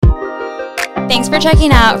Thanks for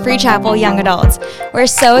checking out Free Chapel Young Adults. We're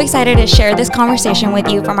so excited to share this conversation with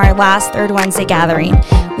you from our last Third Wednesday gathering.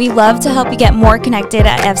 We love to help you get more connected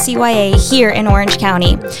at FCYA here in Orange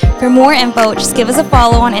County. For more info, just give us a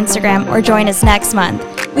follow on Instagram or join us next month.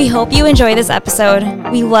 We hope you enjoy this episode.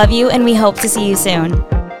 We love you and we hope to see you soon.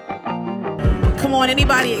 Come on,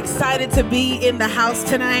 anybody excited to be in the house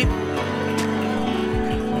tonight?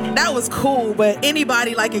 That was cool, but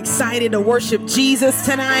anybody excited to worship Jesus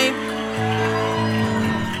tonight?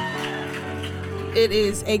 It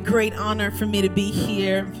is a great honor for me to be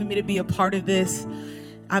here, for me to be a part of this.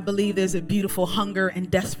 I believe there's a beautiful hunger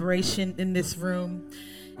and desperation in this room.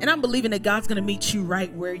 And I'm believing that God's going to meet you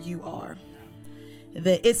right where you are.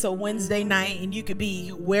 That it's a Wednesday night and you could be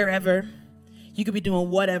wherever. You could be doing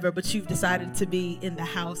whatever, but you've decided to be in the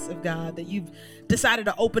house of God. That you've decided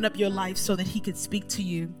to open up your life so that he could speak to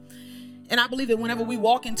you. And I believe that whenever we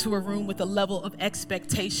walk into a room with a level of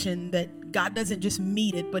expectation, that God doesn't just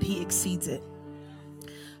meet it, but he exceeds it.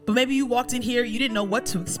 But maybe you walked in here, you didn't know what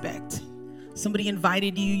to expect. Somebody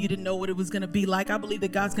invited you, you didn't know what it was going to be like. I believe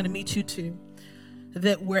that God's going to meet you too.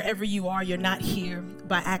 That wherever you are, you're not here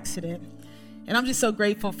by accident. And I'm just so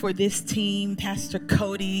grateful for this team, Pastor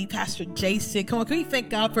Cody, Pastor Jason. Come on, can we thank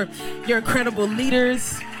God for your incredible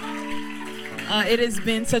leaders? It has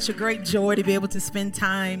been such a great joy to be able to spend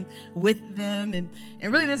time with them. And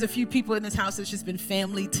really, there's a few people in this house that's just been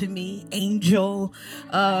family to me. Angel,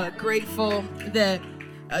 grateful that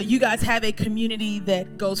you guys have a community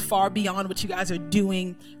that goes far beyond what you guys are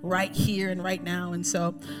doing right here and right now. And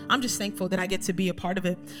so I'm just thankful that I get to be a part of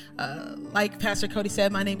it. Like Pastor Cody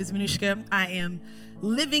said, my name is Manouchka. I am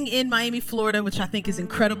living in Miami, Florida, which I think is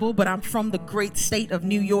incredible, but I'm from the great state of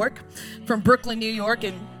New York, from Brooklyn, New York.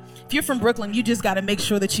 And if you're from Brooklyn, you just got to make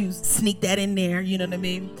sure that you sneak that in there. You know what I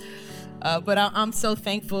mean? But I'm so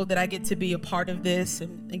thankful that I get to be a part of this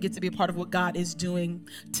and get to be a part of what God is doing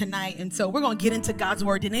tonight. And so we're going to get into God's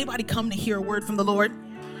word. Did anybody come to hear a word from the Lord?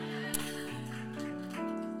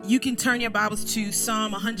 You can turn your Bibles to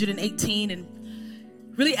Psalm 118. And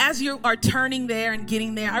really, as you are turning there and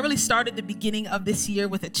getting there, I really started the beginning of this year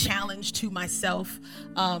with a challenge to myself.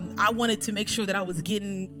 I wanted to make sure that I was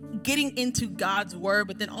getting into God's word,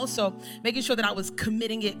 but then also making sure that I was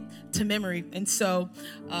committing it to memory. And so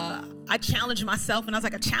I challenged myself, and I was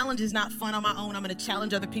like, a challenge is not fun on my own. I'm going to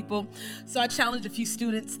challenge other people. So I challenged a few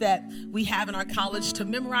students that we have in our college to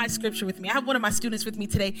memorize scripture with me. I have one of my students with me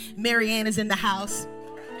today. Mary Ann is in the house,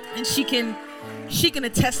 and she can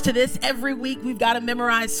attest to this. Every week we've got to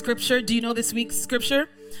memorize scripture. Do you know this week's scripture?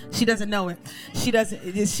 She doesn't know it. She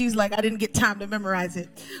doesn't. She's like, I didn't get time to memorize it.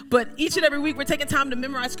 But each and every week we're taking time to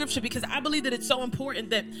memorize scripture because I believe that it's so important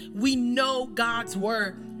that we know God's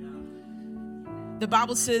word. The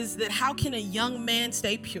Bible says that how can a young man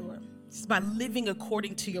stay pure? It's by living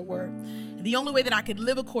according to your word. And the only way that I could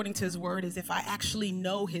live according to his word is if I actually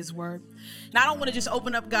know his word. And I don't want to just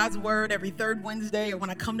open up God's word every third Wednesday or when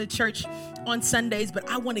I come to church on Sundays, but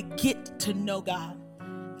I want to get to know God.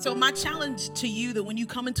 So my challenge to you that when you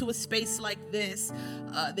come into a space like this,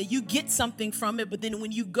 that you get something from it, but then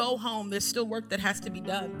when you go home, there's still work that has to be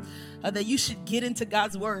done, that you should get into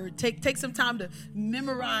God's word. Take some time to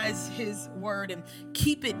memorize his word and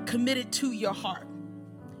keep it committed to your heart.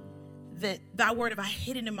 That thy word have I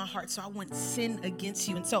hidden in my heart so I won't sin against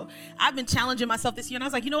you. And so I've been challenging myself this year, and I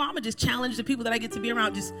was like, I'm going to just challenge the people that I get to be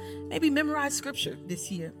around. Just maybe memorize scripture this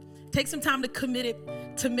year. Take some time to commit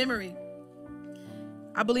it to memory.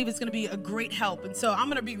 I believe it's going to be a great help. And so I'm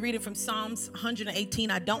going to be reading from Psalms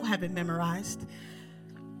 118. I don't have it memorized.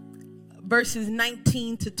 Verses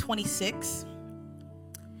 19 to 26.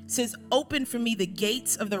 It says, open for me the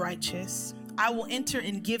gates of the righteous. I will enter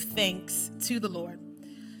and give thanks to the Lord.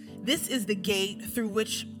 This is the gate through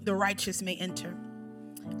which the righteous may enter.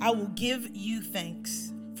 I will give you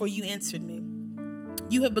thanks, for you answered me.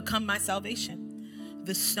 You have become my salvation.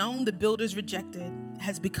 The stone the builders rejected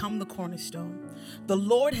has become the cornerstone. The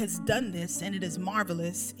Lord has done this, and it is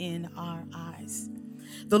marvelous in our eyes.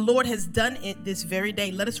 The Lord has done it this very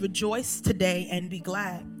day. Let us rejoice today and be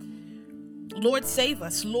glad. Lord, save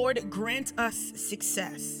us. Lord, grant us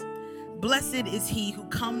success. Blessed is he who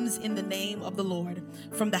comes in the name of the Lord.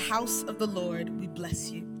 From the house of the Lord, we bless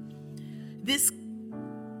you. This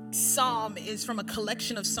psalm is from a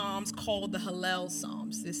collection of psalms called the Hallel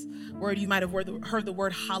Psalms. This word, you might have heard the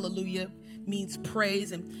word hallelujah, means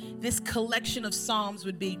praise. And this collection of psalms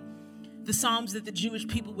would be the psalms that the Jewish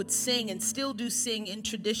people would sing and still do sing in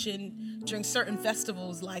tradition during certain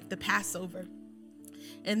festivals like the Passover.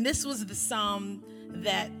 And this was the psalm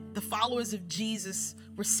that the followers of Jesus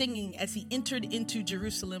were singing as he entered into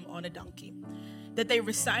Jerusalem on a donkey. That they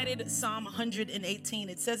recited Psalm 118.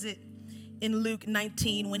 It says it in Luke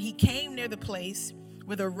 19, when he came near the place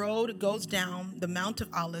where the road goes down the Mount of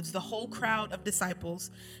Olives, the whole crowd of disciples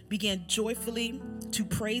began joyfully to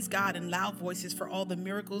praise God in loud voices for all the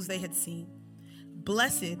miracles they had seen.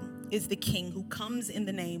 Blessed is the King who comes in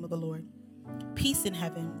the name of the Lord. Peace in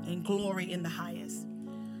heaven and glory in the highest.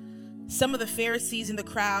 Some of the Pharisees in the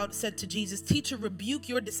crowd said to Jesus, "Teacher, rebuke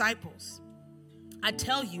your disciples." "I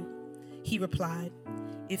tell you," he replied,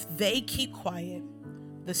 "if they keep quiet,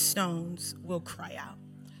 the stones will cry out."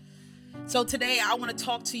 So today I want to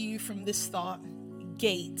talk to you from this thought,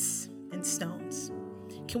 gates and stones.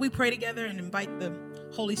 Can we pray together and invite the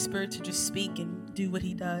Holy Spirit to just speak and do what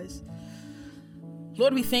he does?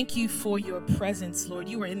 Lord, we thank you for your presence, Lord.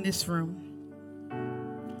 You are in this room.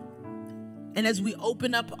 And as we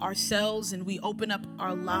open up ourselves and we open up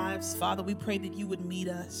our lives, Father, we pray that you would meet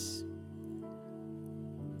us.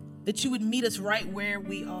 That you would meet us right where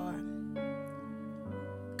we are.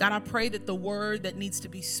 God, I pray that the word that needs to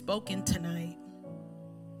be spoken tonight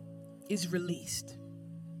is released.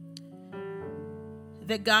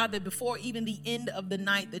 That God, that before even the end of the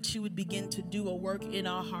night, that you would begin to do a work in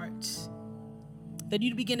our hearts. That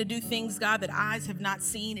you'd begin to do things, God, that eyes have not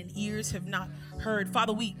seen and ears have not heard.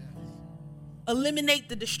 Father, we eliminate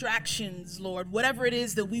the distractions, Lord. Whatever it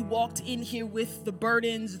is that we walked in here with, the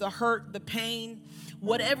burdens, the hurt, the pain,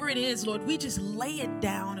 whatever it is, Lord, we just lay it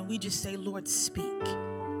down and we just say, Lord, speak.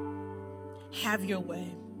 Have your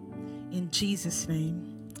way. In Jesus'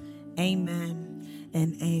 name, amen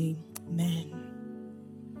and amen.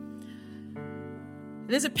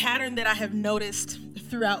 There's a pattern that I have noticed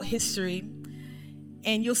throughout history,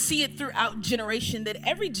 and you'll see it throughout generation, that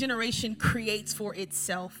every generation creates for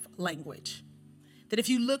itself language. That if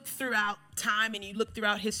you look throughout time and you look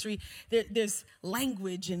throughout history, there's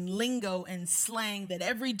language and lingo and slang that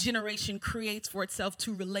every generation creates for itself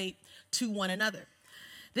to relate to one another.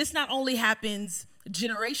 This not only happens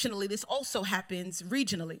generationally, this also happens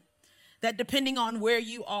regionally. That depending on where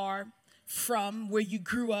you are from, where you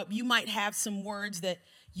grew up, you might have some words that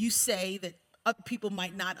you say that other people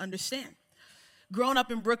might not understand. Growing up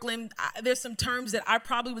in Brooklyn, there's some terms that I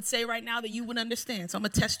probably would say right now that you wouldn't understand. So I'm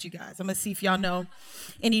going to test you guys. I'm going to see if y'all know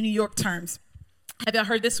any New York terms. Have y'all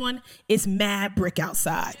heard this one? It's mad brick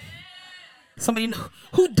outside. Somebody know,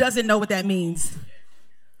 who doesn't know what that means?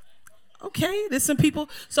 Okay, there's some people.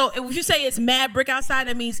 So if you say it's mad brick outside,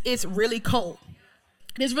 that means it's really cold.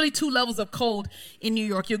 There's really two levels of cold in New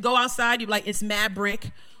York. You go outside, you're like, it's mad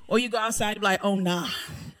brick. Or you go outside, you're like, oh, nah.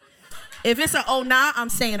 If it's a oh, nah, I'm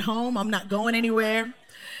staying home. I'm not going anywhere.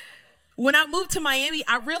 When I moved to Miami,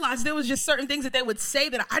 I realized there was just certain things that they would say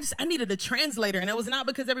that I needed a translator. And it was not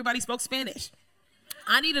because everybody spoke Spanish.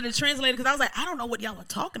 I needed a translator because I was like, I don't know what y'all are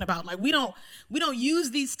talking about. Like, we don't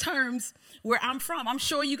use these terms where I'm from. I'm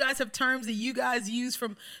sure you guys have terms that you guys use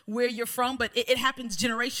from where you're from, but it happens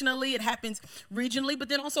generationally, it happens regionally, but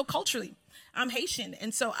then also culturally. I'm Haitian,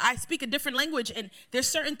 and so I speak a different language, and there's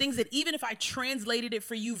certain things that even if I translated it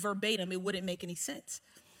for you verbatim, it wouldn't make any sense.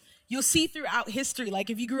 You'll see throughout history, like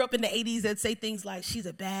if you grew up in the 80s, they'd say things like, she's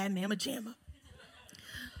a bad mamma jamma.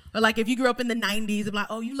 Or like if you grew up in the 90s, they'd be like,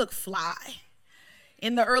 oh, you look fly.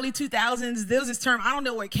 In the early 2000s, there was this term, I don't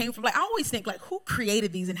know where it came from. Like, I always think, like, who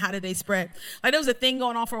created these and how did they spread? Like, there was a thing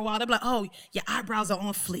going on for a while. They'd be like, oh, your eyebrows are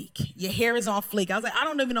on fleek. Your hair is on fleek. I was like, I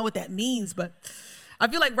don't even know what that means, but I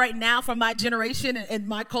feel like right now, for my generation and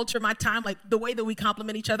my culture, my time, like the way that we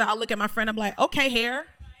compliment each other, I'll look at my friend, I'm like, okay, hair.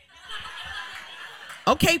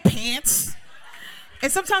 Okay, pants.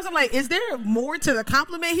 And sometimes I'm like, is there more to the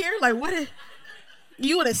compliment here? Like,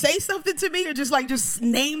 you want to say something to me or just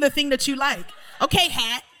name the thing that you like? Okay,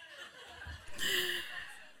 hat.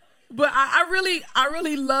 But I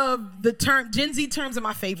really love the term. Gen Z terms are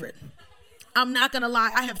my favorite. I'm not going to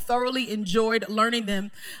lie. I have thoroughly enjoyed learning them.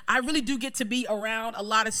 I really do get to be around a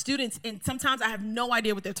lot of students, and sometimes I have no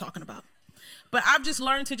idea what they're talking about. But I've just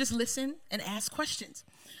learned to just listen and ask questions.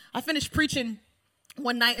 I finished preaching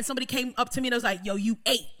one night, and somebody came up to me and was like, yo, you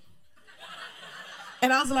ate.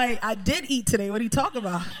 And I was like, I did eat today. What are you talking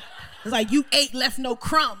about? It's like, you ate, left no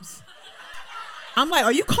crumbs. I'm like,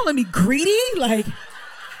 are you calling me greedy? Like,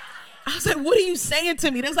 I was like, what are you saying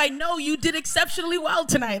to me? They was like, no, you did exceptionally well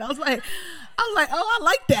tonight. I was like, oh, I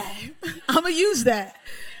like that. I'm going to use that.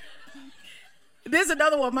 There's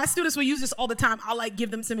another one. My students will use this all the time. I'll like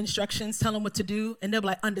give them some instructions, tell them what to do, and they'll be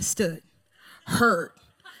like, understood, heard,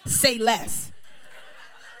 say less.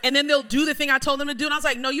 And then they'll do the thing I told them to do. And I was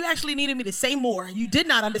like, no, you actually needed me to say more. You did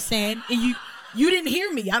not understand, and you didn't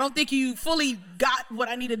hear me. I don't think you fully got what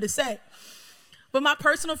I needed to say. But my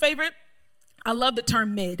personal favorite, I love the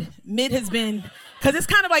term mid. Mid has been, because it's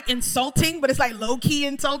kind of like insulting, but it's like low-key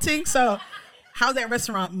insulting. So how's that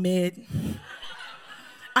restaurant? Mid.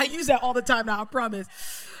 I use that all the time now, I promise.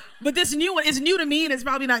 But this new one is new to me, and it's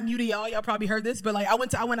probably not new to y'all. Y'all probably heard this, but like I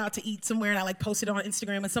went out to eat somewhere, and I like posted it on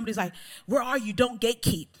Instagram, and somebody's like, "Where are you? Don't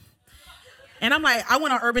gatekeep." And I'm like, I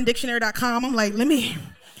went on UrbanDictionary.com. I'm like,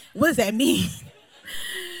 what does that mean?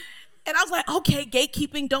 And I was like, okay,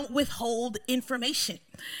 gatekeeping, don't withhold information.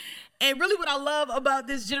 And really what I love about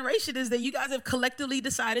this generation is that you guys have collectively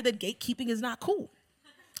decided that gatekeeping is not cool.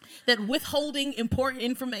 That withholding important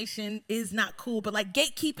information is not cool. But like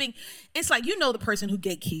gatekeeping, it's like, you know the person who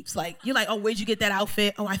gatekeeps. Like, you're like, oh, where'd you get that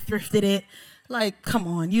outfit? Oh, I thrifted it. Like, come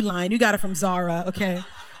on, you lying. You got it from Zara, okay?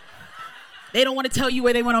 They don't want to tell you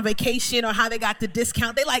where they went on vacation or how they got the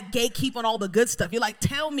discount. They like gatekeep on all the good stuff. You're like,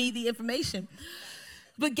 tell me the information.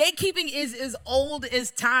 But gatekeeping is as old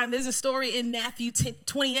as time. There's a story in Matthew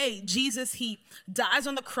 28. Jesus, he dies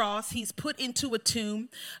on the cross. He's put into a tomb.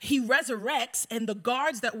 He resurrects, and the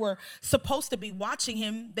guards that were supposed to be watching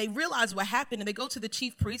him, they realize what happened, and they go to the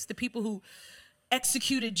chief priests, the people who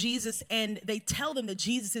executed Jesus, and they tell them that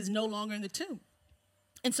Jesus is no longer in the tomb.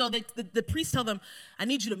 And so the priests tell them, I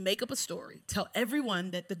need you to make up a story. Tell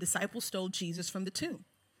everyone that the disciples stole Jesus from the tomb.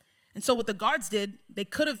 And so what the guards did, they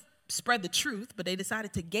could have spread the truth, but they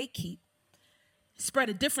decided to gatekeep, spread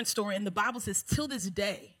a different story. And the Bible says, till this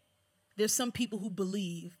day, there's some people who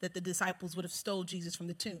believe that the disciples would have stole Jesus from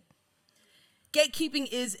the tomb. Gatekeeping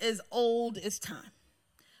is as old as time.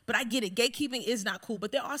 But I get it. Gatekeeping is not cool,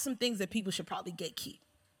 but there are some things that people should probably gatekeep.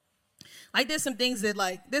 Like there's some things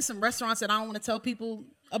that there's some restaurants that I don't want to tell people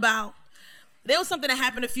about. There was something that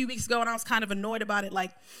happened a few weeks ago and I was kind of annoyed about it.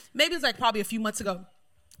 Like maybe it was probably a few months ago.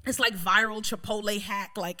 It's like viral Chipotle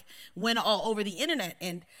hack, went all over the internet.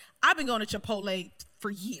 And I've been going to Chipotle for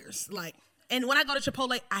years. And when I go to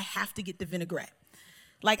Chipotle, I have to get the vinaigrette.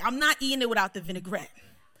 I'm not eating it without the vinaigrette.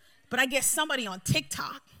 But I guess somebody on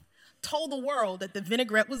TikTok told the world that the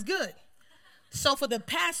vinaigrette was good. So for the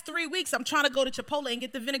past 3 weeks, I'm trying to go to Chipotle and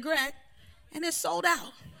get the vinaigrette, and it's sold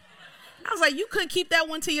out. I was like, you couldn't keep that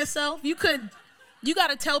one to yourself. You got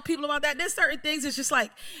to tell people about that. There's certain things it's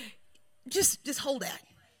just just hold that.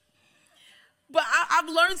 But I've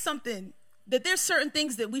learned something, that there's certain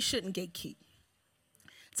things that we shouldn't gatekeep.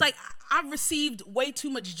 It's like I've received way too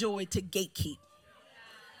much joy to gatekeep.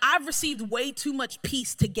 I've received way too much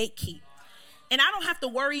peace to gatekeep. And I don't have to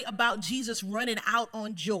worry about Jesus running out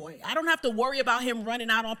on joy. I don't have to worry about him running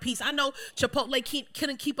out on peace. I know Chipotle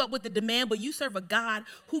couldn't keep up with the demand, but you serve a God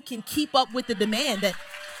who can keep up with the demand, that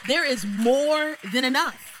there is more than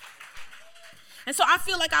enough. And so I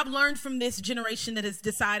feel like I've learned from this generation that has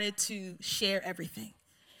decided to share everything.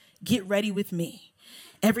 Get ready with me.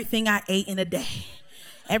 Everything I ate in a day.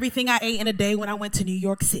 Everything I ate in a day when I went to New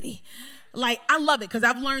York City. I love it because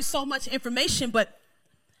I've learned so much information, but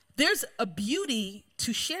there's a beauty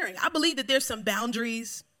to sharing. I believe that there's some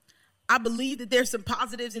boundaries. I believe that there's some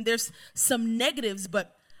positives and there's some negatives,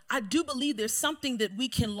 but I do believe there's something that we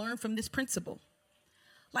can learn from this principle.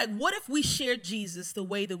 What if we shared Jesus the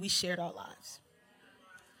way that we shared our lives?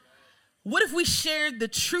 What if we shared the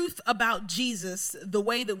truth about Jesus the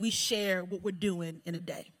way that we share what we're doing in a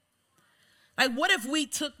day? What if we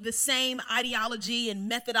took the same ideology and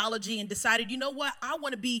methodology and decided, you know what, I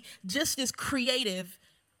want to be just as creative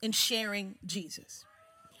in sharing Jesus.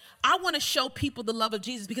 I want to show people the love of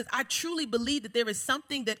Jesus because I truly believe that there is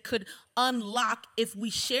something that could unlock if we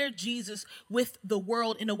share Jesus with the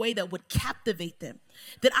world in a way that would captivate them.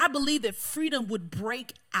 That I believe that freedom would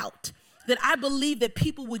break out. That I believe that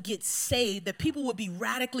people would get saved, that people would be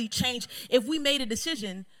radically changed if we made a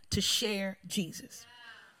decision to share Jesus.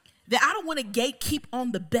 That I don't want to gatekeep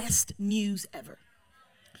on the best news ever.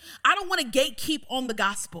 I don't want to gatekeep on the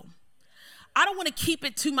gospel. I don't want to keep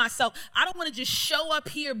it to myself. I don't want to just show up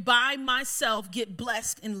here by myself, get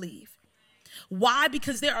blessed, and leave. Why?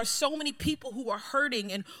 Because there are so many people who are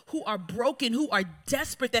hurting and who are broken, who are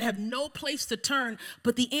desperate, that have no place to turn,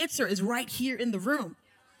 but the answer is right here in the room.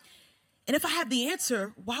 And if I have the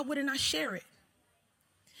answer, why wouldn't I share it?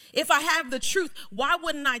 If I have the truth, why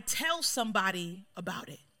wouldn't I tell somebody about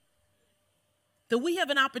it? That we have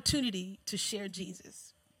an opportunity to share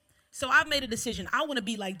Jesus. So I've made a decision. I want to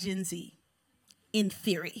be like Gen Z. In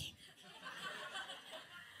theory.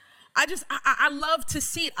 I love to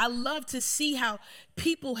see it. I love to see how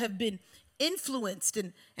people have been influenced,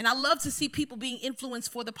 and I love to see people being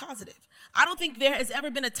influenced for the positive. I don't think there has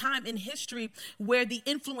ever been a time in history where the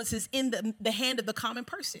influence is in the hand of the common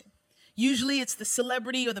person. Usually it's the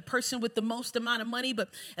celebrity or the person with the most amount of money, but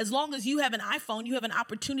as long as you have an iPhone, you have an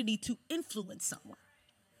opportunity to influence someone.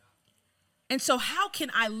 And so how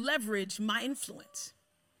can I leverage my influence?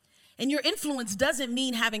 And your influence doesn't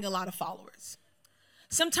mean having a lot of followers.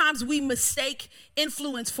 Sometimes we mistake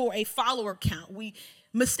influence for a follower count. We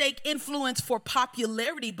mistake influence for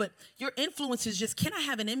popularity, but your influence is just, can I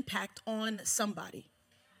have an impact on somebody?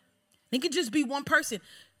 It could just be one person.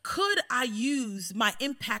 Could I use my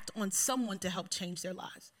impact on someone to help change their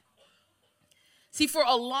lives? See, for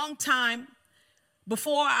a long time,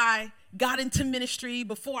 before I got into ministry,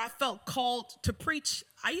 before I felt called to preach,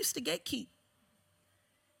 I used to gatekeep.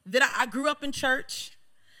 That I grew up in church.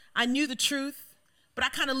 I knew the truth, but I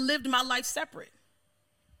kind of lived my life separate.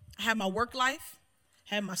 I had my work life,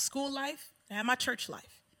 I had my school life, I had my church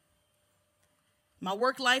life. My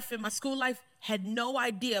work life and my school life had no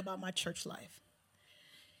idea about my church life.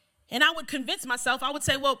 And I would convince myself, I would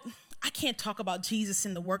say, well, I can't talk about Jesus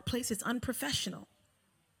in the workplace. It's unprofessional.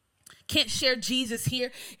 Can't share Jesus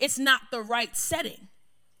here. It's not the right setting.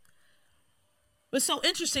 It's so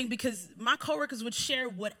interesting because my coworkers would share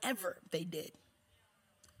whatever they did,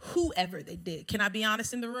 whoever they did. Can I be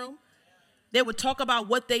honest in the room? They would talk about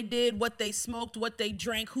what they did, what they smoked, what they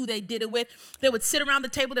drank, who they did it with. They would sit around the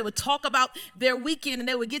table. They would talk about their weekend, and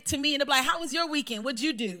they would get to me, and they'd be like, how was your weekend? What'd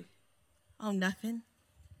you do? Oh, nothing.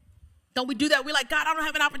 Don't we do that? We're like, God, I don't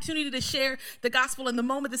have an opportunity to share the gospel in the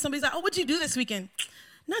moment that somebody's like, oh, what'd you do this weekend?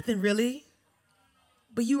 Nothing really.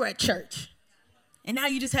 But you were at church. And now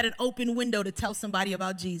you just had an open window to tell somebody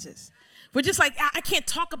about Jesus. We're just like, I can't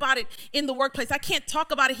talk about it in the workplace. I can't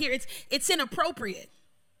talk about it here. It's inappropriate.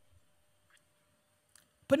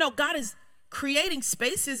 But no, God is creating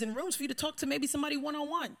spaces and rooms for you to talk to maybe somebody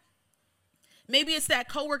one-on-one. Maybe it's that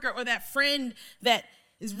coworker or that friend that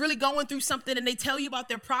is really going through something and they tell you about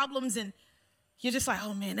their problems and you're just like,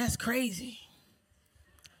 oh man, that's crazy.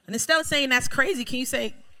 And instead of saying that's crazy, can you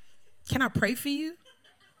say, can I pray for you?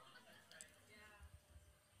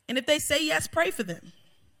 And if they say yes, pray for them.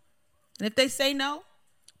 And if they say no,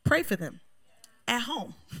 pray for them at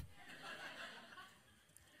home.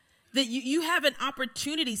 That you have an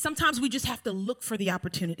opportunity. Sometimes we just have to look for the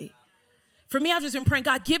opportunity. For me, I've just been praying,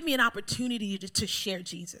 God, give me an opportunity to share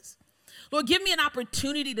Jesus. Lord, give me an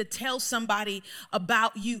opportunity to tell somebody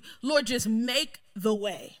about you. Lord, just make the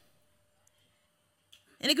way.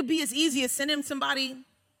 And it could be as easy as sending somebody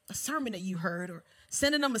a sermon that you heard, or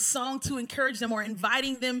sending them a song to encourage them, or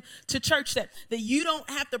inviting them to church that you don't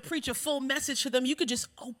have to preach a full message to them. You could just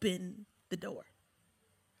open the door.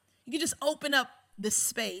 You could just open up the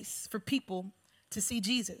space for people to see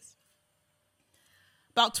Jesus.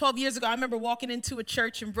 About 12 years ago, I remember walking into a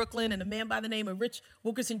church in Brooklyn, and a man by the name of Rich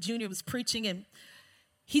Wilkerson Jr. was preaching, and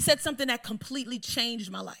he said something that completely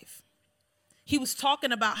changed my life. He was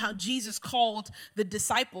talking about how Jesus called the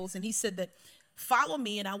disciples, and he said that, follow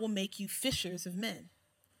me and I will make you fishers of men.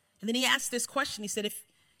 And then he asked this question. He said, if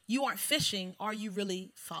you aren't fishing, are you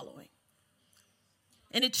really following?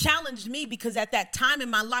 And it challenged me because at that time in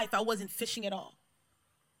my life, I wasn't fishing at all.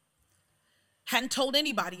 Hadn't told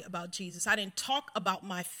anybody about Jesus. I didn't talk about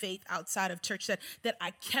my faith outside of church, that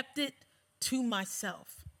I kept it to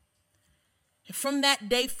myself. And from that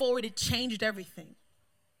day forward, it changed everything.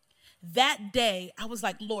 That day, I was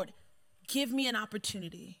like, Lord, give me an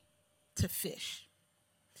opportunity to fish.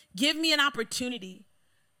 Give me an opportunity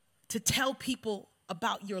to tell people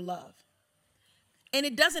about your love. And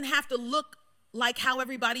it doesn't have to look like how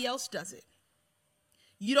everybody else does it.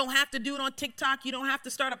 You don't have to do it on TikTok. You don't have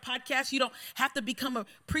to start a podcast. You don't have to become a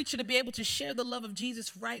preacher to be able to share the love of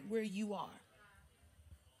Jesus right where you are.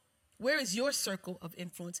 Where is your circle of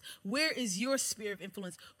influence? Where is your sphere of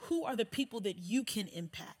influence? Who are the people that you can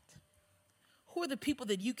impact? Who are the people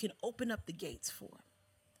that you can open up the gates for?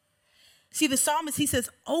 See, the psalmist, he says,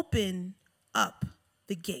 open up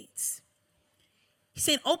the gates. He's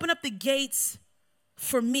saying, open up the gates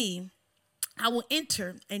for me. I will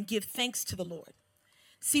enter and give thanks to the Lord.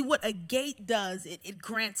 See, what a gate does, it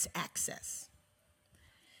grants access.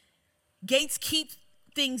 Gates keep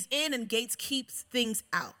things in and gates keeps things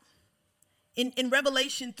out. In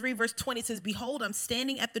Revelation 3, verse 20, it says, behold, I'm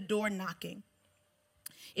standing at the door knocking.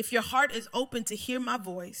 If your heart is open to hear my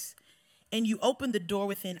voice and you open the door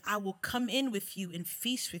within, I will come in with you and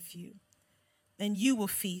feast with you, and you will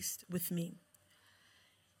feast with me.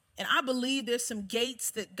 And I believe there's some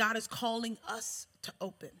gates that God is calling us to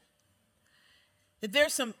open. That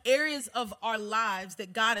there's some areas of our lives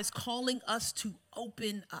that God is calling us to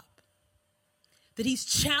open up. That he's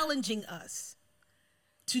challenging us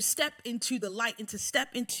to step into the light and to step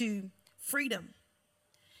into freedom.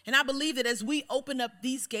 And I believe that as we open up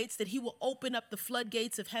these gates, that he will open up the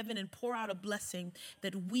floodgates of heaven and pour out a blessing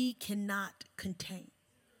that we cannot contain.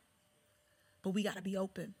 But we got to be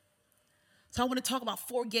open. So I want to talk about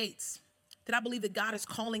 4 gates that I believe that God is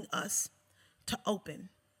calling us to open.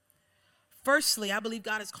 Firstly, I believe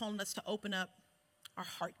God is calling us to open up our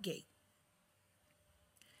heart gate.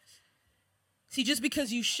 See, just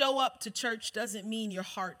because you show up to church doesn't mean your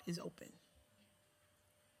heart is open.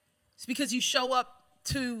 It's because you show up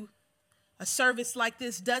to a service like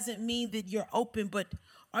this doesn't mean that you're open, but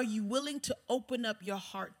are you willing to open up your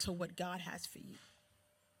heart to what God has for you?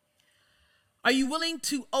 Are you willing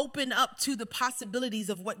to open up to the possibilities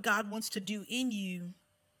of what God wants to do in you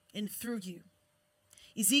and through you?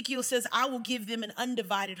 Ezekiel says, I will give them an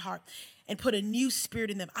undivided heart and put a new spirit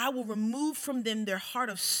in them. I will remove from them their heart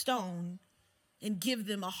of stone and give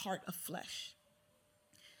them a heart of flesh.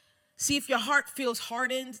 See, if your heart feels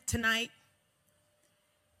hardened tonight,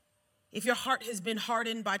 if your heart has been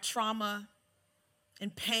hardened by trauma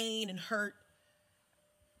and pain and hurt,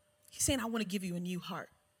 he's saying, I want to give you a new heart.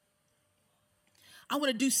 I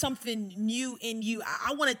want to do something new in you.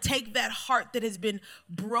 I want to take that heart that has been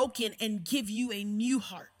broken and give you a new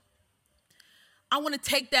heart. I want to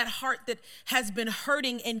take that heart that has been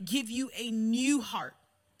hurting and give you a new heart.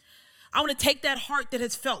 I want to take that heart that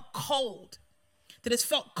has felt cold,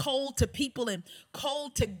 to people and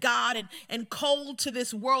cold to God and cold to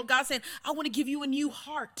this world. God's saying, I want to give you a new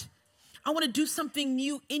heart. I want to do something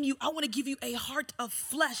new in you. I want to give you a heart of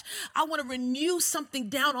flesh. I want to renew something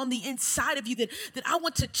down on the inside of you that I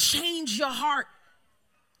want to change your heart.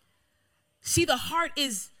 See, the heart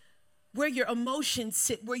is where your emotions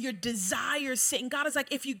sit, where your desires sit. And God is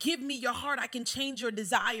like, if you give me your heart, I can change your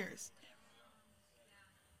desires.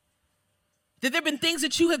 That there have been things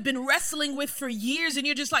that you have been wrestling with for years and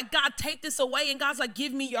you're just like, God, take this away. And God's like,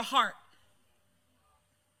 give me your heart.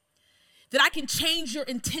 That I can change your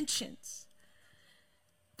intentions.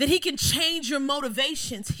 That he can change your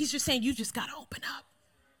motivations. He's just saying, you just got to open up.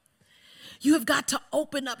 You have got to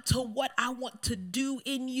open up to what I want to do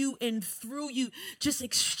in you and through you. Just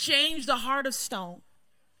exchange the heart of stone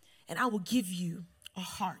and I will give you a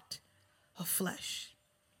heart of flesh.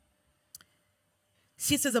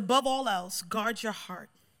 See, it says, above all else, guard your heart,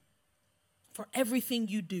 for everything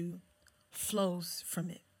you do flows from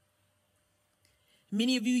it.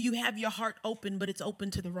 Many of you, you have your heart open, but it's open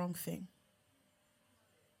to the wrong thing.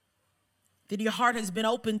 That your heart has been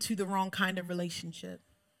open to the wrong kind of relationship.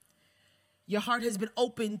 Your heart has been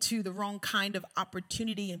open to the wrong kind of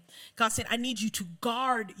opportunity. And God said, I need you to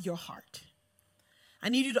guard your heart. I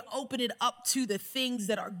need you to open it up to the things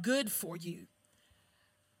that are good for you.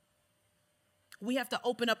 We have to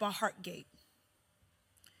open up our heart gate.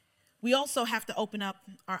 We also have to open up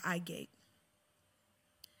our eye gate.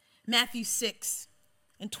 Matthew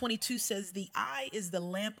 6:22 says, the eye is the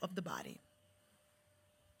lamp of the body.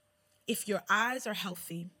 If your eyes are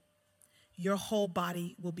healthy, your whole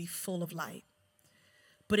body will be full of light.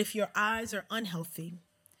 But if your eyes are unhealthy,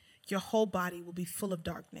 your whole body will be full of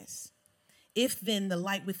darkness. If then the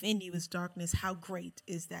light within you is darkness, how great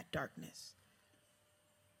is that darkness?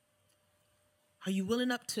 Are you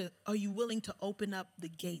willing to open up the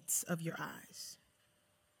gates of your eyes?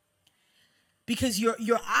 Because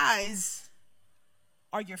your eyes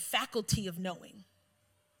are your faculty of knowing.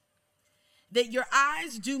 That your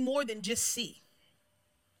eyes do more than just see.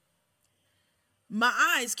 My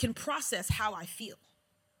eyes can process how I feel.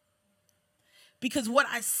 Because what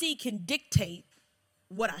I see can dictate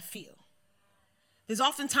what I feel. There's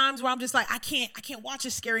often times where I'm just like, I can't watch a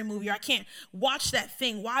scary movie or I can't watch that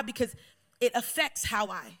thing. Why? Because it affects how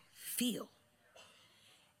I feel.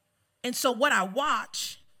 And so what I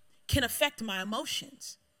watch can affect my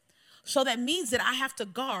emotions. So that means that I have to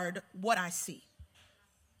guard what I see.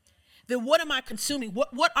 Then what am I consuming?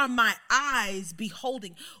 What are my eyes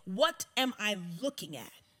beholding? What am I looking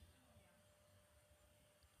at?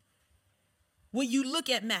 What you look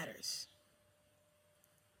at matters.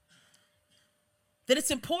 That it's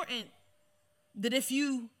important that if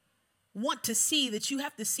you want to see, that you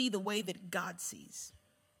have to see the way that God sees.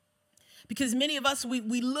 Because many of us, we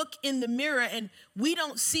look in the mirror and we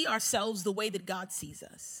don't see ourselves the way that God sees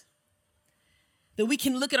us. That we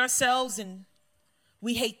can look at ourselves and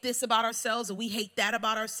we hate this about ourselves and we hate that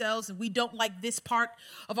about ourselves and we don't like this part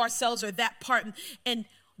of ourselves or that part. And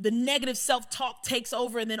the negative self-talk takes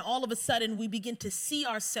over, and then all of a sudden we begin to see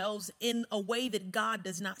ourselves in a way that God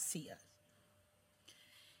does not see us.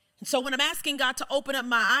 And so when I'm asking God to open up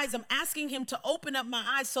my eyes, I'm asking him to open up my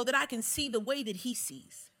eyes so that I can see the way that he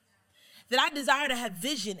sees. That I desire to have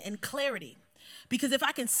vision and clarity. Because if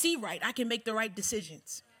I can see right, I can make the right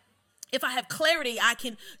decisions. If I have clarity, I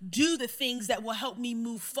can do the things that will help me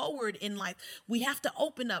move forward in life. We have to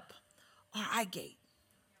open up our eye gate.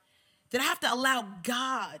 that I have to allow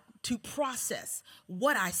God to process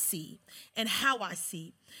what I see and how I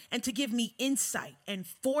see, and to give me insight and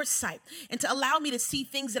foresight, and to allow me to see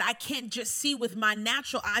things that I can't just see with my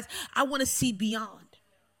natural eyes. I want to see beyond.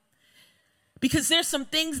 Because there's some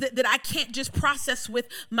things that I can't just process with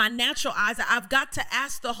my natural eyes. I've got to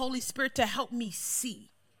ask the Holy Spirit to help me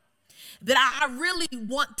see, that I really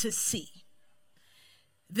want to see.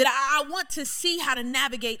 That I want to see how to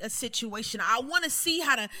navigate a situation. I want to see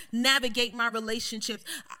how to navigate my relationships.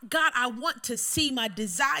 God, I want to see. My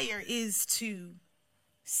desire is to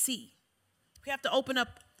see. We have to open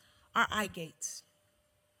up our eye gates,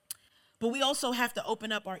 but we also have to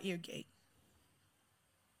open up our ear gate.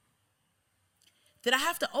 That I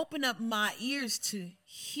have to open up my ears to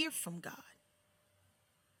hear from God.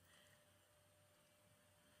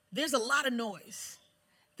 There's a lot of noise.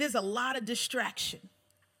 There's a lot of distraction.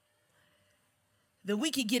 That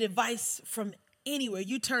we could get advice from anywhere.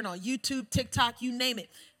 You turn on YouTube, TikTok, you name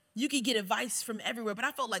it. You could get advice from everywhere. But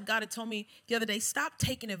I felt like God had told me the other day, stop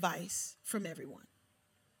taking advice from everyone.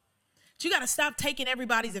 But you got to stop taking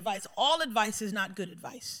everybody's advice. All advice is not good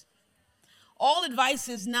advice. All advice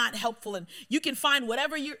is not helpful. And you can find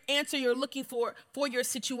whatever your answer you're looking for your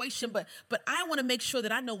situation. But I want to make sure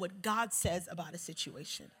that I know what God says about a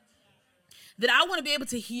situation. That I want to be able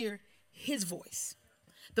to hear his voice.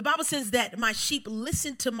 The Bible says that my sheep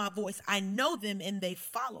listen to my voice. I know them and they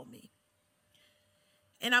follow me.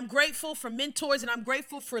 And I'm grateful for mentors, and I'm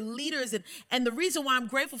grateful for leaders. And the reason why I'm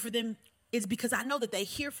grateful for them is because I know that they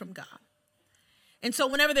hear from God. And so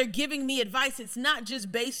whenever they're giving me advice, it's not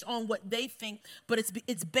just based on what they think, but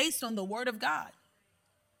it's based on the word of God.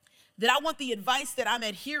 That I want the advice that I'm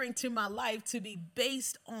adhering to my life to be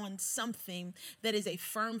based on something that is a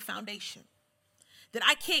firm foundation. That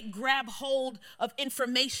I can't grab hold of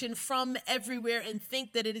information from everywhere and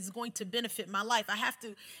think that it is going to benefit my life. I have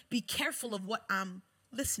to be careful of what I'm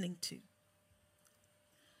listening to.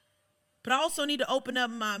 But I also need to open up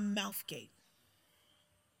my mouth gate.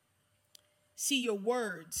 See, your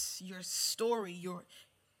words, your story, your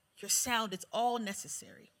sound, it's all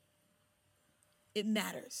necessary. It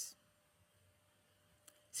matters.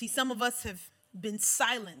 See, some of us have been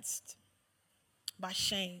silenced by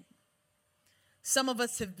shame. Some of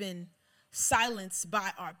us have been silenced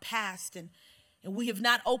by our past, and we have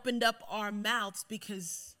not opened up our mouths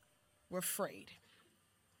because we're afraid.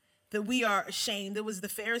 That we are ashamed. There was the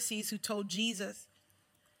Pharisees who told Jesus,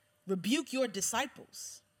 rebuke your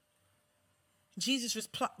disciples. Jesus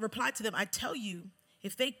replied to them, I tell you,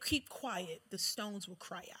 if they keep quiet, the stones will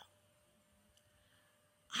cry out.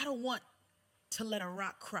 I don't want to let a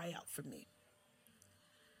rock cry out for me.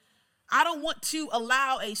 I don't want to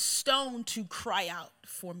allow a stone to cry out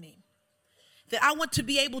for me. That I want to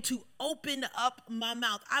be able to open up my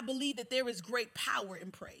mouth. I believe that there is great power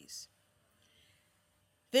in praise.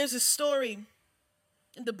 There's a story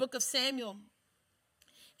in the book of Samuel,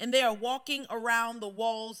 and they are walking around the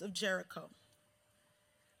walls of Jericho.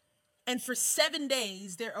 And for 7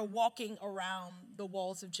 days, they are walking around the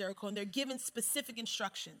walls of Jericho, and they're given specific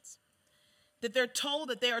instructions. That they're told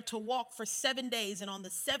that they are to walk for 7 days, and on the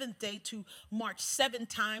seventh day to march 7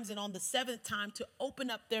 times, and on the seventh time to open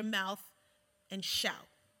up their mouth and shout.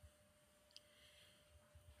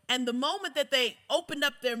 And the moment that they opened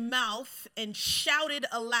up their mouth and shouted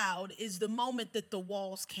aloud is the moment that the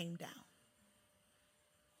walls came down.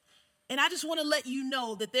 And I just want to let you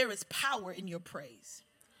know that there is power in your praise.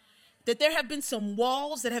 That there have been some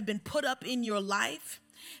walls that have been put up in your life,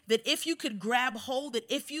 that if you could grab hold,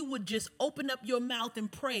 that if you would just open up your mouth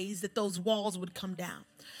and praise, that those walls would come down.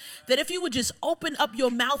 That if you would just open up your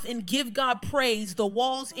mouth and give God praise, the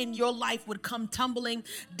walls in your life would come tumbling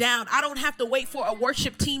down. I don't have to wait for a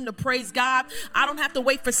worship team to praise God. I don't have to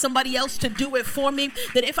wait for somebody else to do it for me.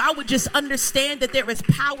 That if I would just understand that there is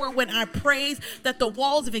power when I praise, that the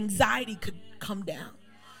walls of anxiety could come down.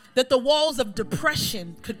 That the walls of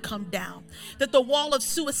depression could come down. That the wall of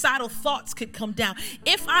suicidal thoughts could come down.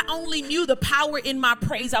 If I only knew the power in my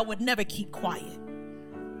praise, I would never keep quiet.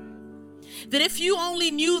 That if you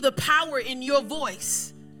only knew the power in your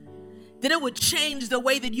voice, that it would change the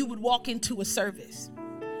way that you would walk into a service.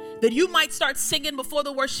 That you might start singing before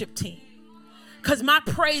the worship team. Because my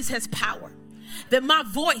praise has power. That my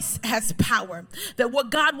voice has power. That what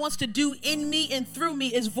God wants to do in me and through me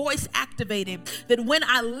is voice activated. That when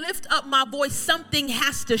I lift up my voice, something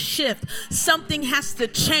has to shift. Something has to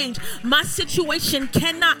change. My situation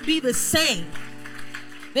cannot be the same.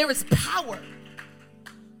 There is power.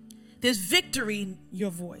 There's victory in your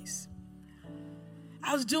voice.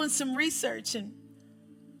 I was doing some research, and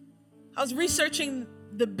I was researching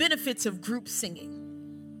the benefits of group singing.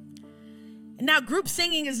 Now, group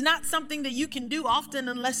singing is not something that you can do often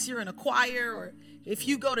unless you're in a choir or if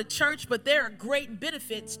you go to church, but there are great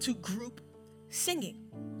benefits to group singing.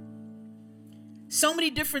 So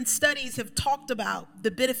many different studies have talked about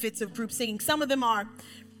the benefits of group singing. Some of them are,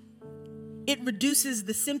 it reduces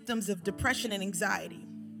the symptoms of depression and anxiety,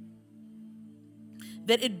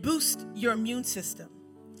 that it boosts your immune system,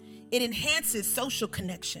 it enhances social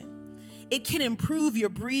connection, it can improve your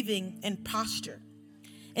breathing and posture,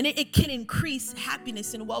 and it can increase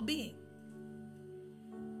happiness and well-being.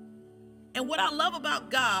 And what I love about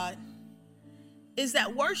God is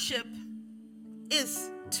that worship is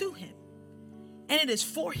to him and it is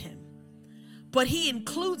for him. But he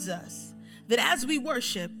includes us, that as we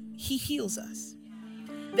worship, he heals us.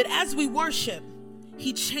 That as we worship,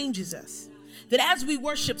 he changes us. That as we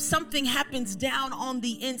worship, something happens down on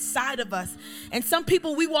the inside of us. And some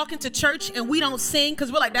people, we walk into church and we don't sing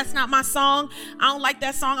because we're like, that's not my song. I don't like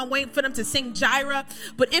that song. I'm waiting for them to sing Jireh.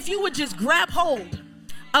 But if you would just grab hold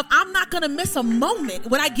of, I'm not going to miss a moment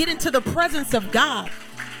when I get into the presence of God,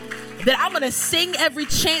 that I'm going to sing every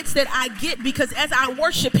chance that I get, because as I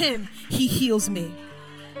worship him, he heals me.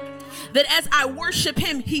 That as I worship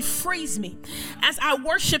him, he frees me. As I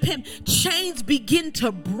worship him, chains begin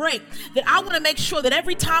to break. That I want to make sure that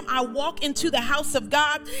every time I walk into the house of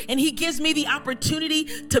God and he gives me the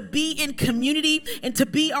opportunity to be in community and to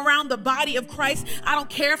be around the body of Christ, I don't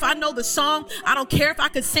care if I know the song. I don't care if I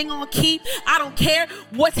can sing on key. I don't care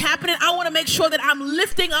what's happening. I want to make sure that I'm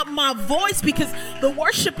lifting up my voice, because the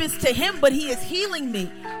worship is to him, but he is healing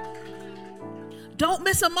me. Don't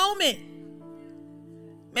miss a moment.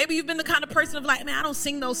 Maybe you've been the kind of person of like, man, I don't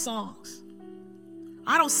sing those songs.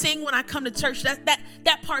 I don't sing when I come to church.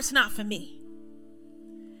 That part's not for me.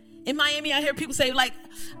 In Miami, I hear people say, like,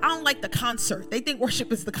 I don't like the concert. They think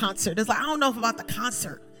worship is the concert. It's like, I don't know about the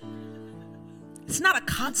concert. It's not a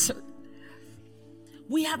concert.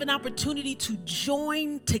 We have an opportunity to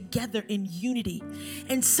join together in unity,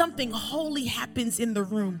 and something holy happens in the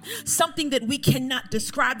room, something that we cannot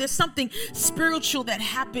describe. There's something spiritual that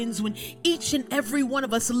happens when each and every one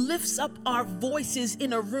of us lifts up our voices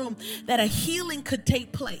in a room, that a healing could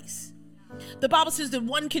take place. The Bible says that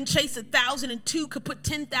one can chase 1,000 and two could put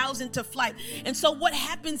 10,000 to flight. And so what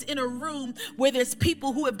happens in a room where there's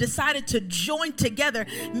people who have decided to join together?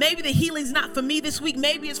 Maybe the healing's not for me this week.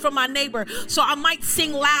 Maybe it's for my neighbor. So I might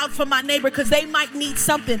sing loud for my neighbor because they might need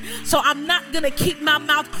something. So I'm not going to keep my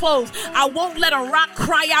mouth closed. I won't let a rock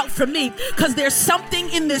cry out for me, because there's something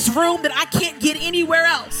in this room that I can't get anywhere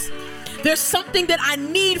else. There's something that I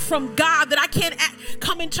need from God, that I can't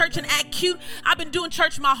come in church and act cute. I've been doing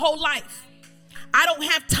church my whole life. I don't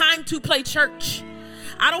have time to play church.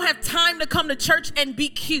 I don't have time to come to church and be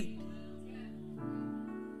cute.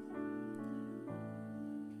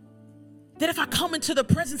 That if I come into the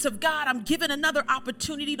presence of God, I'm given another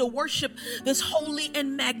opportunity to worship this holy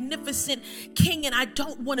and magnificent King, and I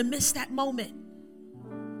don't want to miss that moment.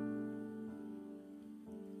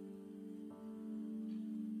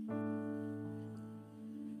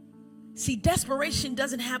 See, desperation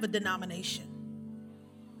doesn't have a denomination.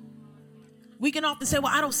 We can often say,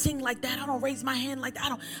 well, I don't sing like that. I don't raise my hand like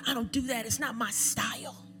that. I don't do that. It's not my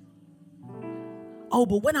style. Oh,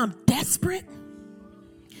 but when I'm desperate,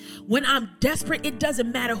 it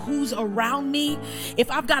doesn't matter who's around me.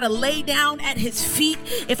 If I've got to lay down at his feet,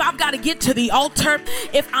 if I've got to get to the altar,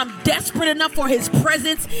 if I'm desperate enough for his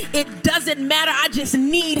presence, it doesn't matter. I just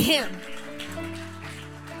need him.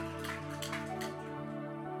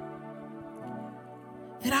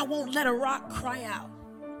 That I won't let a rock cry out.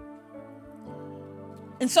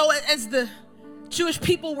 And so as the Jewish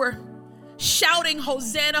people were shouting,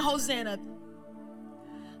 Hosanna, Hosanna,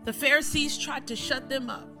 the Pharisees tried to shut them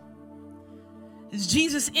up. As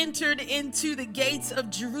Jesus entered into the gates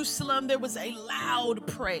of Jerusalem, there was a loud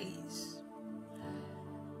praise.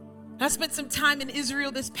 I spent some time in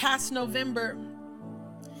Israel this past November,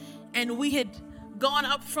 and we had gone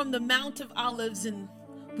up from the Mount of Olives, and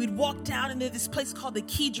we'd walked down into this place called the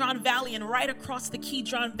Kidron Valley, and right across the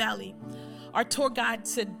Kidron Valley, our tour guide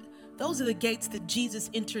said, those are the gates that Jesus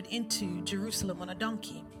entered into Jerusalem on a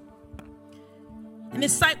donkey. And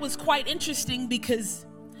this site was quite interesting because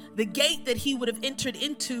the gate that he would have entered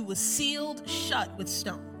into was sealed shut with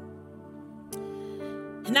stone.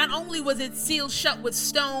 And not only was it sealed shut with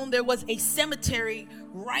stone, there was a cemetery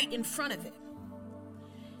right in front of it.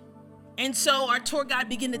 And so our tour guide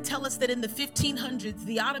began to tell us that in the 1500s,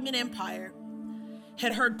 the Ottoman Empire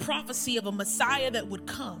had heard prophecy of a Messiah that would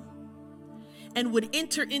come and would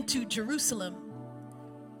enter into Jerusalem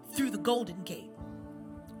through the Golden Gate.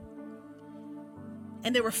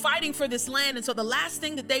 And they were fighting for this land, and so the last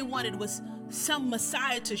thing that they wanted was some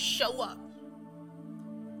Messiah to show up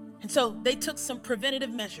And so they took some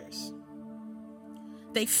preventative measures.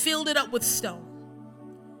 They filled it up with stone.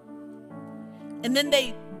 And then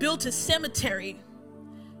they built a cemetery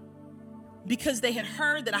because they had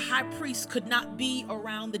heard that a high priest could not be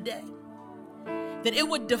around the dead. That it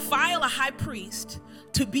would defile a high priest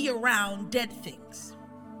to be around dead things.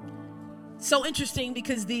 So interesting,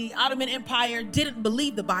 because the Ottoman Empire didn't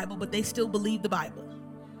believe the Bible, but they still believed the Bible.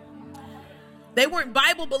 They weren't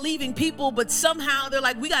Bible believing people, but somehow they're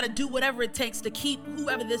like, we got to do whatever it takes to keep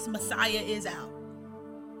whoever this Messiah is out.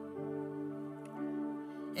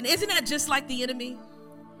 And isn't that just like the enemy?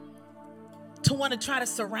 To want to try to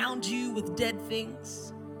surround you with dead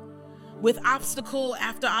things, with obstacle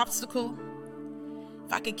after obstacle.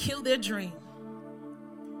 If I could kill their dream,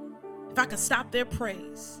 if I could stop their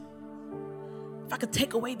praise, if I could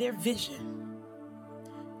take away their vision,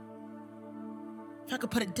 if I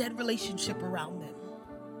could put a dead relationship around them,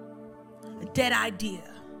 a dead idea,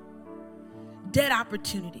 dead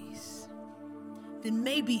opportunities, then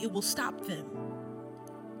maybe it will stop them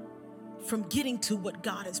from getting to what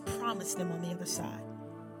God has promised them on the other side.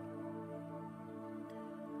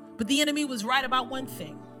 But the enemy was right about one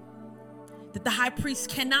thing, that the high priest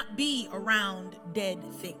cannot be around dead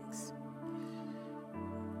things.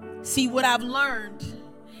 See, what I've learned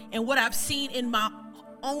and what I've seen in my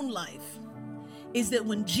own life is that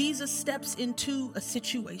when Jesus steps into a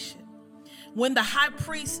situation, when the high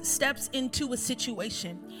priest steps into a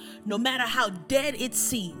situation, no matter how dead it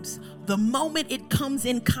seems, the moment it comes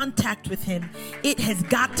in contact with him, it has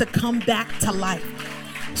got to come back to life.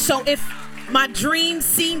 So if my dreams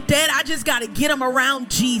seem dead, I just got to get them around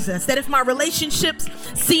Jesus. That if my relationships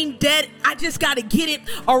seem dead, I just got to get it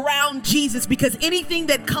around Jesus, because anything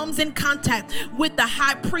that comes in contact with the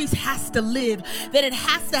high priest has to live, that it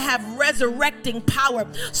has to have resurrecting power.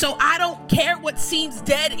 So I don't care what seems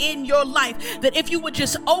dead in your life, that if you would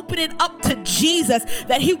just open it up to Jesus,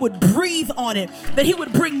 that he would breathe on it, that he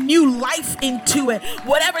would bring new life into it.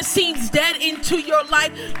 Whatever seems dead into your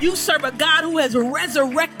life, you serve a God who has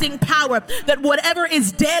resurrecting power, that whatever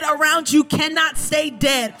is dead around you cannot stay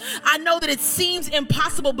dead. I know that it seems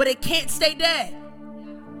impossible, but it can't stay dead.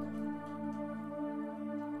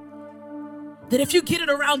 That if you get it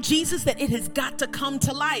around Jesus, that it has got to come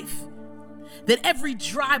to life. That every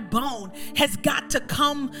dry bone has got to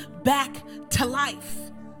come back to life.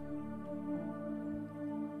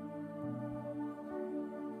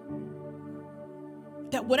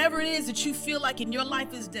 That whatever it is that you feel like in your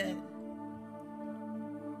life is dead,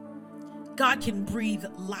 God can breathe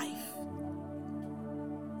life.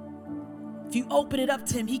 If you open it up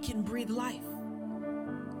to him, he can breathe life.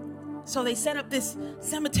 So they set up this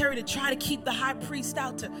cemetery to try to keep the high priest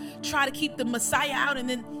out, to try to keep the Messiah out, and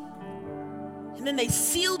then they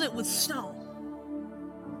sealed it with stone,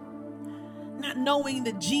 not knowing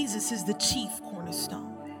that Jesus is the chief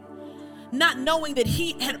cornerstone, not knowing that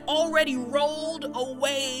he had already rolled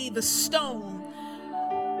away the stone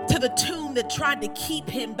to the tomb that tried to keep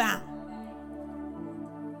him bound.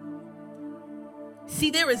 See,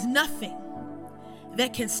 there is nothing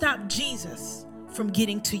that can stop Jesus from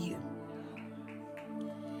getting to you.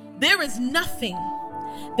 There is nothing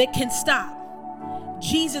that can stop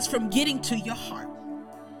Jesus from getting to your heart.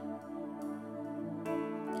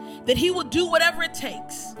 That he will do whatever it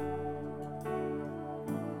takes.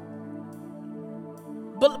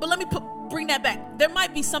 But let me bring that back. There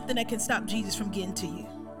might be something that can stop Jesus from getting to you.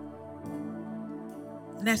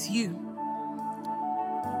 And that's you.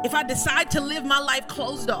 If I decide to live my life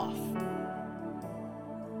closed off,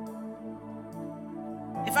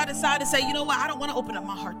 if I decide to say, you know what, I don't want to open up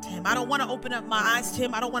my heart to him. I don't want to open up my eyes to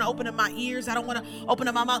him. I don't want to open up my ears. I don't want to open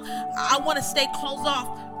up my mouth. I want to stay closed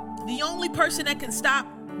off. The only person that can stop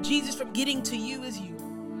Jesus from getting to you is you.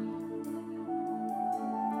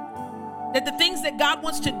 That the things that God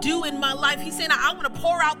wants to do in my life, he's saying, I want to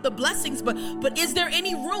pour out the blessings, but is there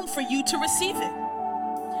any room for you to receive it?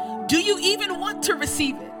 Do you even want to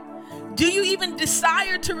receive it? Do you even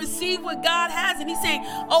desire to receive what God has? And he's saying,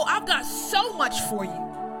 oh, I've got so much for you.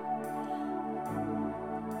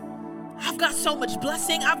 I've got so much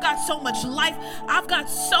blessing. I've got so much life. I've got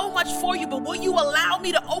so much for you, but will you allow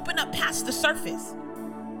me to open up past the surface?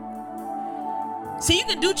 See, you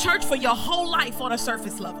can do church for your whole life on a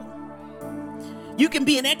surface level. You can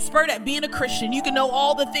be an expert at being a Christian. You can know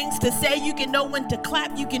all the things to say. You can know when to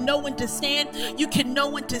clap. You can know when to stand. You can know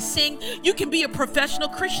when to sing. You can be a professional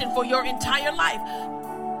Christian for your entire life.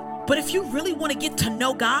 But if you really want to get to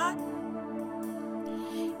know God,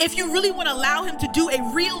 if you really want to allow him to do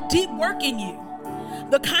a real deep work in you,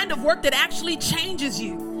 the kind of work that actually changes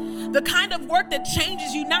you, The kind of work that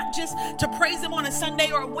changes you not just to praise him on a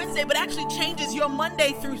Sunday or a Wednesday, but actually changes your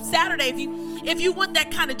Monday through Saturday. If you want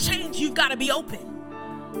that kind of change, you've got to be open.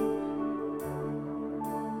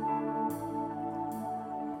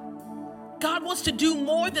 God wants to do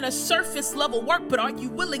more than a surface level work, but are you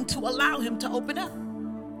willing to allow him to open up?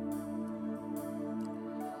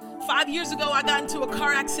 5 years ago, I got into a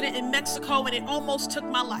car accident in Mexico and it almost took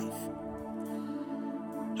my life.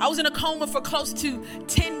 I was in a coma for close to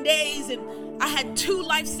 10 days and I had 2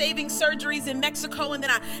 life-saving surgeries in Mexico, and then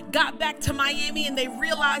I got back to Miami and they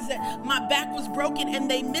realized that my back was broken and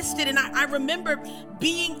they missed it. And I remember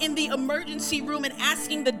being in the emergency room and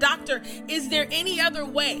asking the doctor, is there any other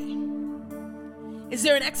way? Is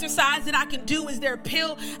there an exercise that I can do? Is there a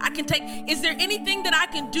pill I can take? Is there anything that I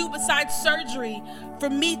can do besides surgery for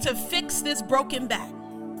me to fix this broken back?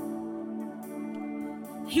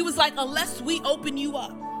 He was like, unless we open you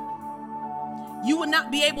up, you will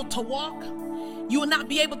not be able to walk. You will not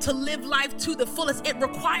be able to live life to the fullest. It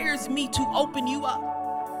requires me to open you up.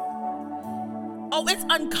 Oh, it's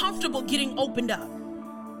uncomfortable getting opened up.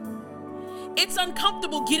 It's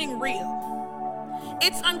uncomfortable getting real.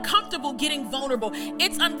 It's uncomfortable getting vulnerable.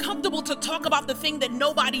 It's uncomfortable to talk about the thing that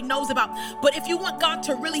nobody knows about. But if you want God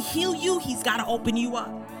to really heal you, he's got to open you up.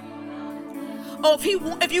 Oh,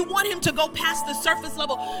 if you want him to go past the surface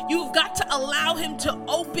level, you've got to allow him to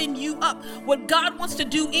open you up. What God wants to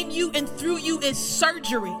do in you and through you is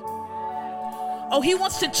surgery. Oh, he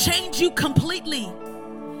wants to change you completely.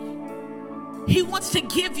 He wants to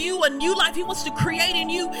give you a new life. He wants to create in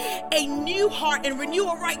you a new heart and renew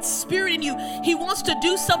a right spirit in you. He wants to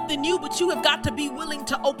do something new, but you have got to be willing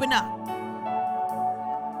to open up.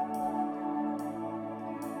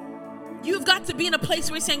 You've got to be in a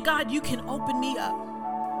place where you're saying, God, you can open me up.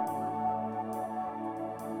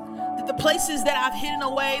 That the places that I've hidden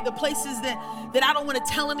away, the places that I don't want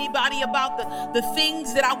to tell anybody about, the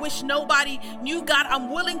things that I wish nobody knew, God,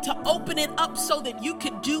 I'm willing to open it up so that you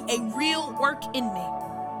could do a real work in me.